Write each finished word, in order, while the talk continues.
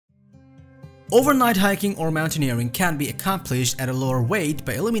Overnight hiking or mountaineering can be accomplished at a lower weight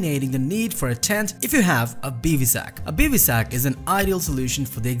by eliminating the need for a tent if you have a Bivy sack. A Bivy sack is an ideal solution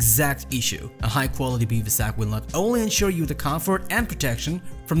for the exact issue. A high-quality Bivy sack will not only ensure you the comfort and protection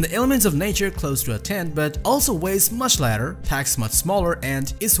from the elements of nature close to a tent, but also weighs much lighter, packs much smaller,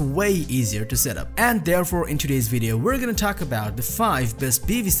 and is way easier to set up. And therefore, in today's video, we're gonna talk about the 5 best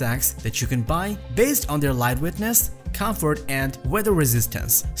Bivy sacks that you can buy based on their lightweightness, comfort, and weather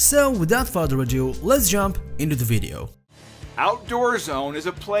resistance. So without further ado, let's jump into the video. Outdoor Zone is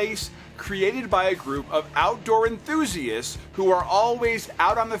a place created by a group of outdoor enthusiasts who are always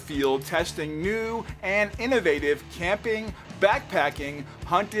out on the field testing new and innovative camping, backpacking,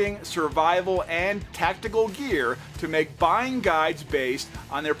 hunting, survival, and tactical gear to make buying guides based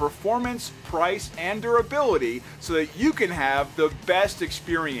on their performance, price, and durability so that you can have the best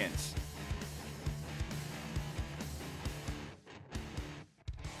experience.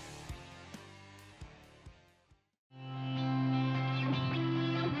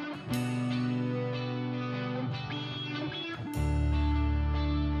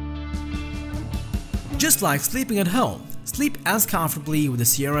 Just like sleeping at home, sleep as comfortably with the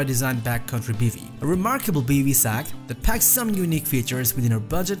Sierra designed Backcountry Bivy, a remarkable Bivy sack that packs some unique features within your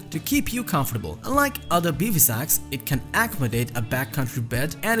budget to keep you comfortable. Unlike other Bivy sacks, it can accommodate a backcountry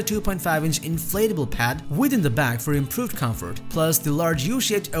bed and a 2.5-inch inflatable pad within the bag for improved comfort. Plus, the large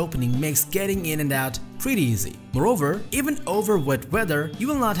U-shaped opening makes getting in and out pretty easy. Moreover, even over wet weather, you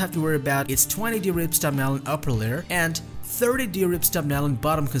will not have to worry about its 20D ripstop nylon upper layer and 30D ripstop nylon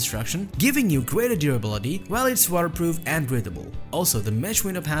bottom construction, giving you greater durability while it's waterproof and breathable. Also, the mesh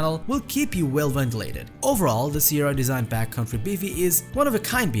window panel will keep you well ventilated. Overall, the Sierra designed Backcountry Bivy is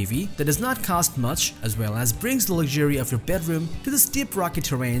one-of-a-kind Bivy that does not cost much, as well as brings the luxury of your bedroom to the steep rocky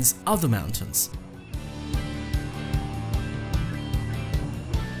terrains of the mountains.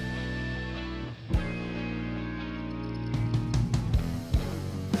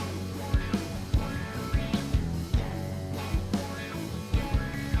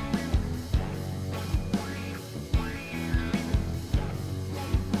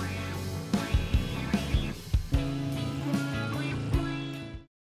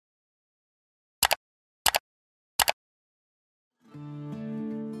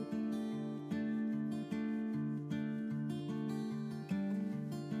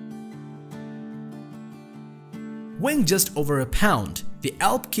 Weighing just over a pound, the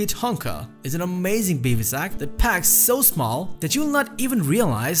Alpkit Hunka is an amazing Bivy sack that packs so small that you will not even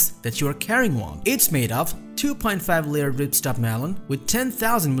realize that you are carrying one. It's made of 2.5 layered ripstop nylon with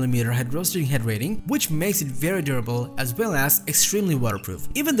 10,000mm head rotating head rating, which makes it very durable as well as extremely waterproof.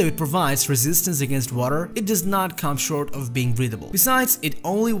 Even though it provides resistance against water, it does not come short of being breathable. Besides, it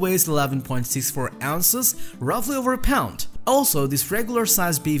only weighs 11.64 ounces, roughly over a pound. Also, this regular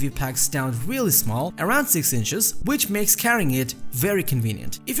size Bivy packs down really small, around 6 inches, which makes carrying it very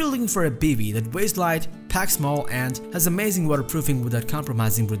convenient. If you're looking for a Bivy that weighs light, packs small, and has amazing waterproofing without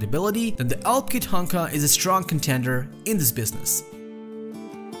compromising breathability, then the Alpkit Hunka is a strong contender in this business.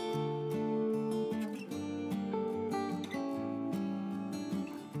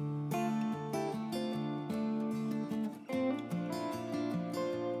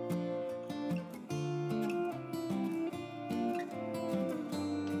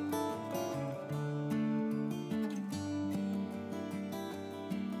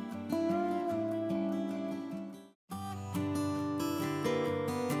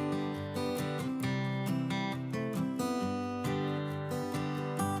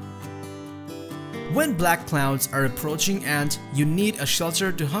 When black clouds are approaching and you need a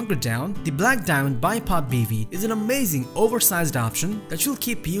shelter to hunker down, the Black Diamond BIPOD Bivy is an amazing oversized option that will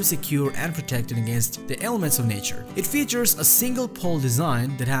keep you secure and protected against the elements of nature. It features a single pole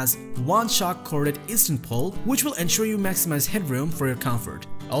design that has one shock corded instant pull, which will ensure you maximize headroom for your comfort.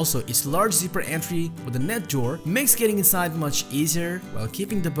 Also, its large zipper entry with a net door makes getting inside much easier while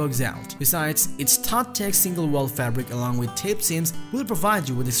keeping the bugs out. Besides, its taut-tech single wall fabric along with tape seams will provide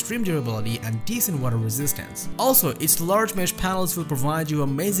you with extreme durability and decent water resistance. Also, its large mesh panels will provide you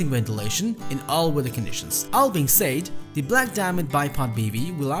amazing ventilation in all weather conditions. All being said, the Black Diamond BIPOD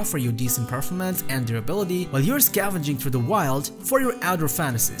Bivy will offer you decent performance and durability while you're scavenging through the wild for your outdoor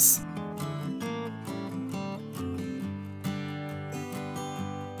fantasies.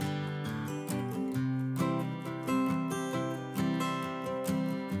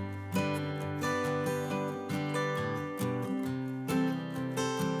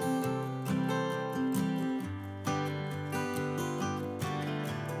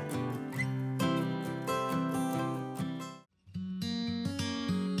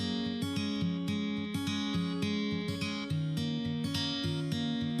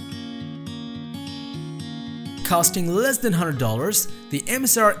 costing less than $100, the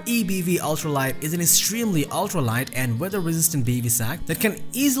MSR E-Bivy Ultralight is an extremely ultralight and weather-resistant Bivy sack that can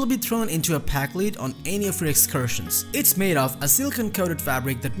easily be thrown into a pack lid on any of your excursions. It's made of a silicone-coated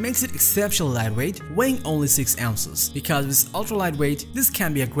fabric that makes it exceptionally lightweight, weighing only 6 ounces. Because of its ultra-light weight, this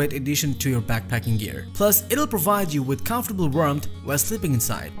can be a great addition to your backpacking gear. Plus, it'll provide you with comfortable warmth while sleeping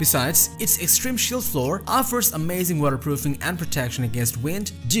inside. Besides, its extreme shield floor offers amazing waterproofing and protection against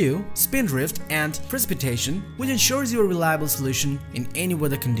wind, dew, spindrift, and precipitation, which ensures you a reliable solution in any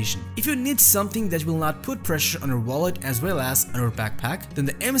weather condition. If you need something that will not put pressure on your wallet as well as on your backpack, then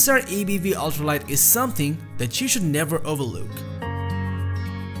the MSR E-Bivy Ultralight is something that you should never overlook.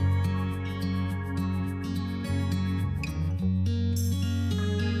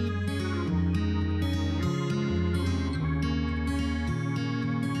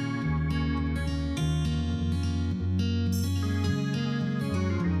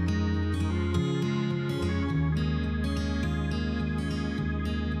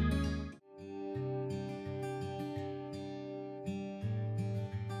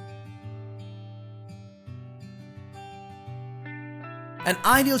 An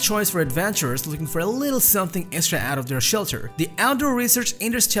ideal choice for adventurers looking for a little something extra out of their shelter. The Outdoor Research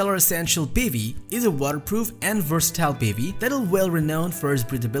Interstellar AscentShell Bivy is a waterproof and versatile bivy that is well renowned for its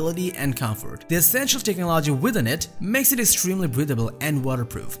breathability and comfort. The AscentShell technology within it makes it extremely breathable and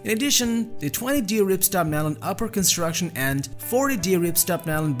waterproof. In addition, the 20D ripstop nylon upper construction and 40D ripstop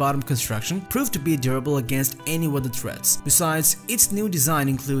nylon bottom construction prove to be durable against any weather threats. Besides, its new design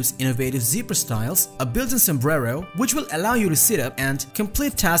includes innovative zipper styles, a built-in sombrero which will allow you to sit up and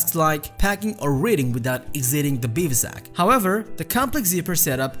complete tasks like packing or reading without exiting the Bivy sack. However, the complex zipper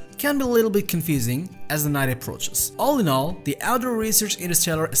setup can be a little bit confusing as the night approaches. All in all, the Outdoor Research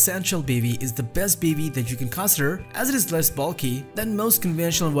Interstellar AscentShell Bivy is the best bivy that you can consider, as it is less bulky than most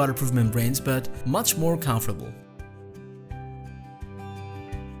conventional waterproof membranes but much more comfortable.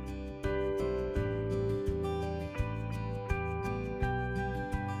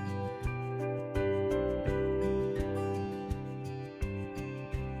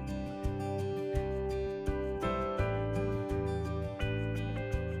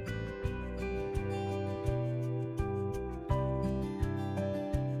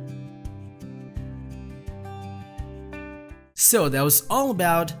 So that was all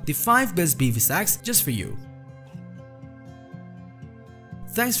about the 5 best Bivy sacks just for you.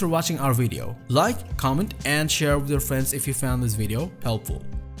 Thanks for watching our video. Like, comment, and share with your friends if you found this video helpful.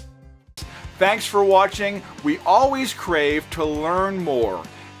 Thanks for watching. We always crave to learn more.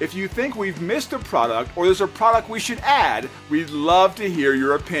 If you think we've missed a product or there's a product we should add, we'd love to hear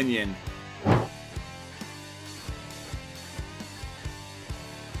your opinion.